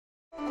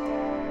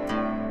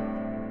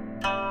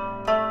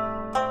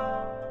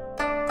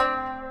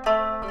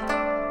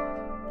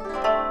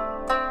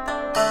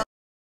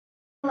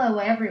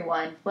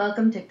everyone,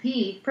 welcome to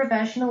PE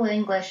Professional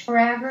English for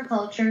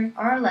Agriculture.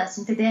 Our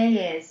lesson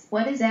today is,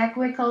 what is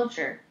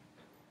aquaculture?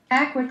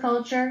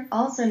 Aquaculture,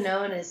 also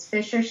known as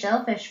fish or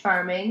shellfish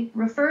farming,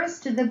 refers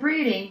to the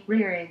breeding,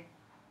 rearing,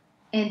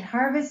 and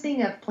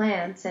harvesting of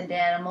plants and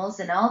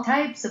animals in all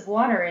types of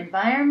water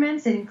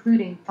environments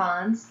including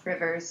ponds,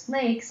 rivers,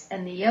 lakes,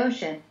 and the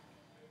ocean.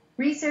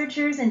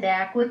 Researchers and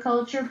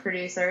aquaculture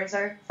producers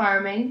are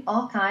farming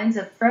all kinds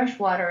of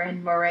freshwater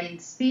and marine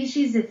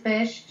species of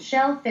fish,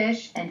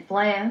 shellfish, and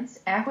plants.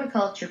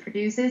 Aquaculture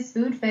produces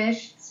food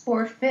fish,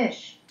 sport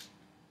fish,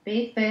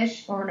 bait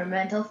fish,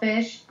 ornamental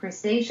fish,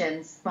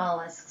 crustaceans,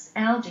 mollusks,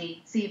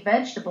 algae, sea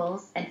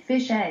vegetables, and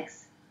fish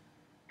eggs.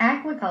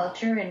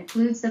 Aquaculture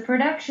includes the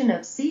production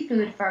of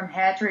seafood from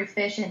hatchery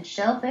fish and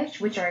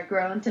shellfish, which are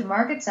grown to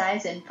market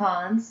size in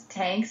ponds,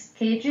 tanks,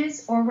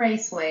 cages, or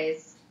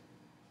raceways.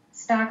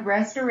 Stock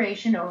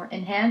restoration or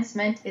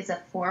enhancement is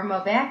a form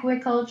of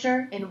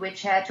aquaculture in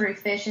which hatchery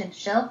fish and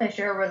shellfish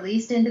are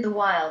released into the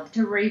wild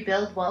to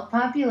rebuild wild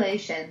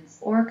populations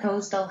or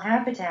coastal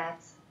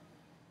habitats,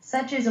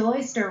 such as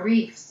oyster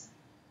reefs.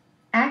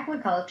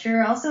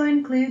 Aquaculture also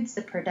includes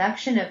the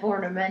production of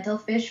ornamental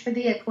fish for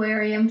the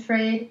aquarium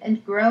trade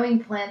and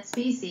growing plant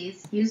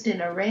species used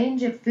in a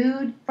range of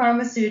food,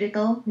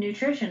 pharmaceutical,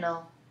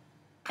 nutritional,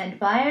 and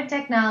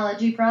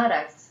biotechnology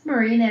products.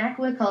 Marine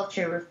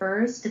aquaculture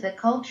refers to the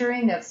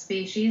culturing of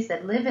species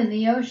that live in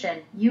the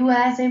ocean.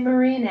 USA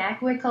marine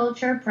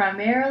aquaculture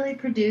primarily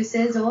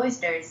produces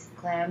oysters,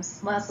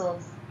 clams,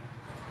 mussels,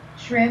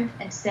 shrimp,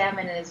 and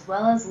salmon, as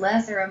well as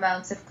lesser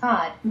amounts of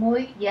cod,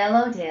 nuy,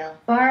 yellowtail,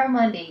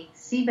 barramundi,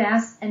 sea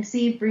bass, and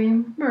sea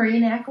bream.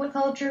 Marine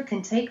aquaculture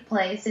can take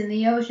place in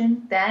the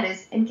ocean, that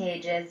is, in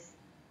cages,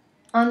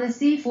 on the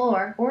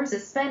seafloor, or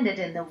suspended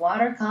in the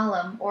water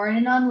column, or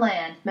on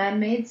land.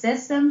 Man-made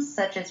systems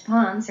such as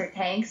ponds or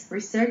tanks,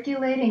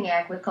 recirculating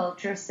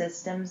aquaculture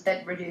systems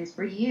that reduce,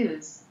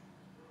 reuse,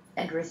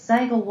 and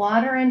recycle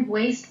water and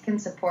waste can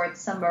support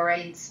some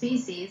marine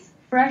species.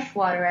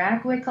 Freshwater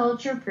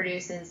aquaculture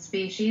produces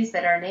species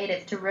that are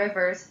native to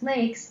rivers,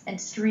 lakes,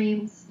 and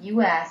streams.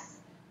 U.S.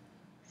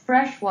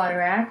 Freshwater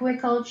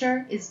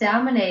aquaculture is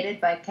dominated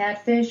by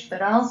catfish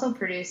but also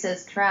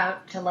produces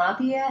trout,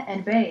 tilapia,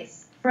 and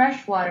bass.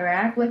 Freshwater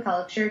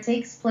aquaculture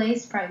takes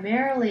place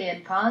primarily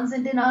in ponds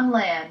and on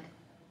land.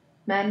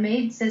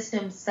 Man-made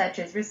systems such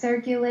as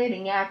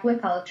recirculating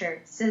aquaculture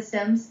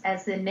systems,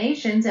 as the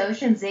nation's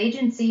Oceans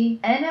Agency,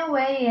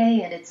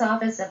 NOAA, and its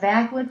Office of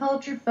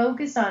Aquaculture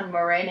focus on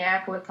marine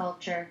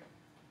aquaculture.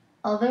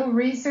 Although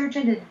research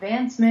and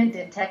advancement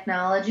in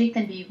technology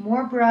can be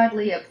more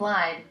broadly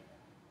applied,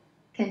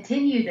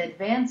 continued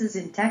advances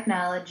in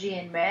technology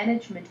and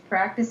management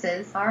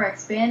practices are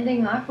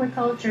expanding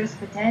aquaculture's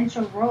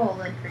potential role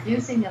in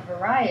producing a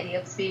variety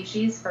of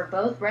species for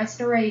both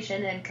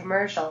restoration and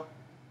commercial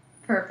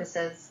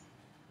purposes.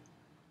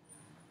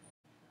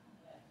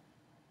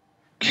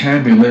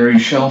 Vocabulary: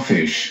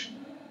 shellfish,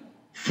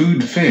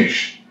 food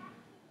fish,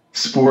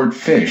 sport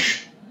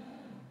fish,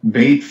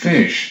 bait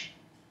fish,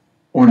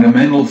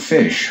 ornamental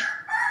fish,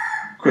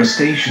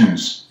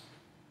 crustaceans,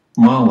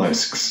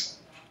 mollusks,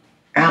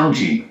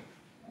 algae,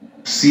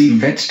 sea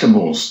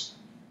vegetables,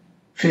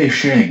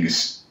 fish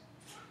eggs,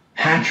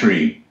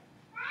 hatchery,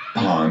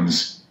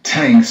 ponds,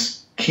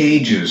 tanks,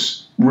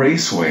 cages,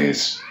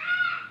 raceways,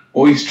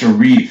 oyster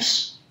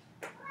reefs,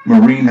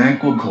 marine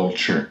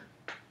aquaculture,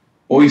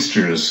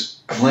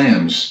 oysters,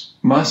 clams,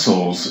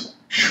 mussels,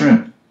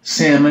 shrimp,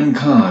 salmon,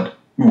 cod,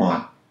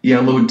 nuy,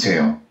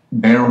 yellowtail,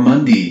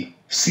 barramundi,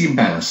 sea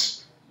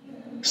bass,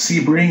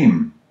 sea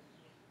bream,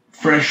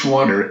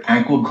 freshwater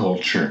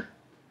aquaculture,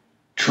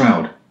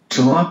 trout,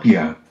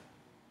 tilapia.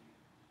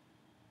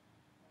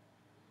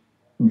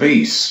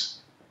 Base,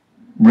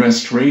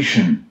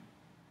 restoration.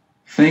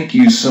 Thank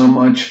you so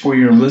much for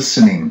your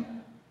listening.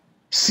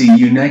 See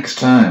you next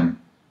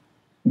time.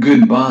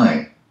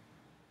 Goodbye.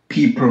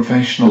 P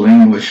Professional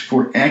English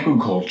for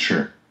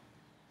Agriculture.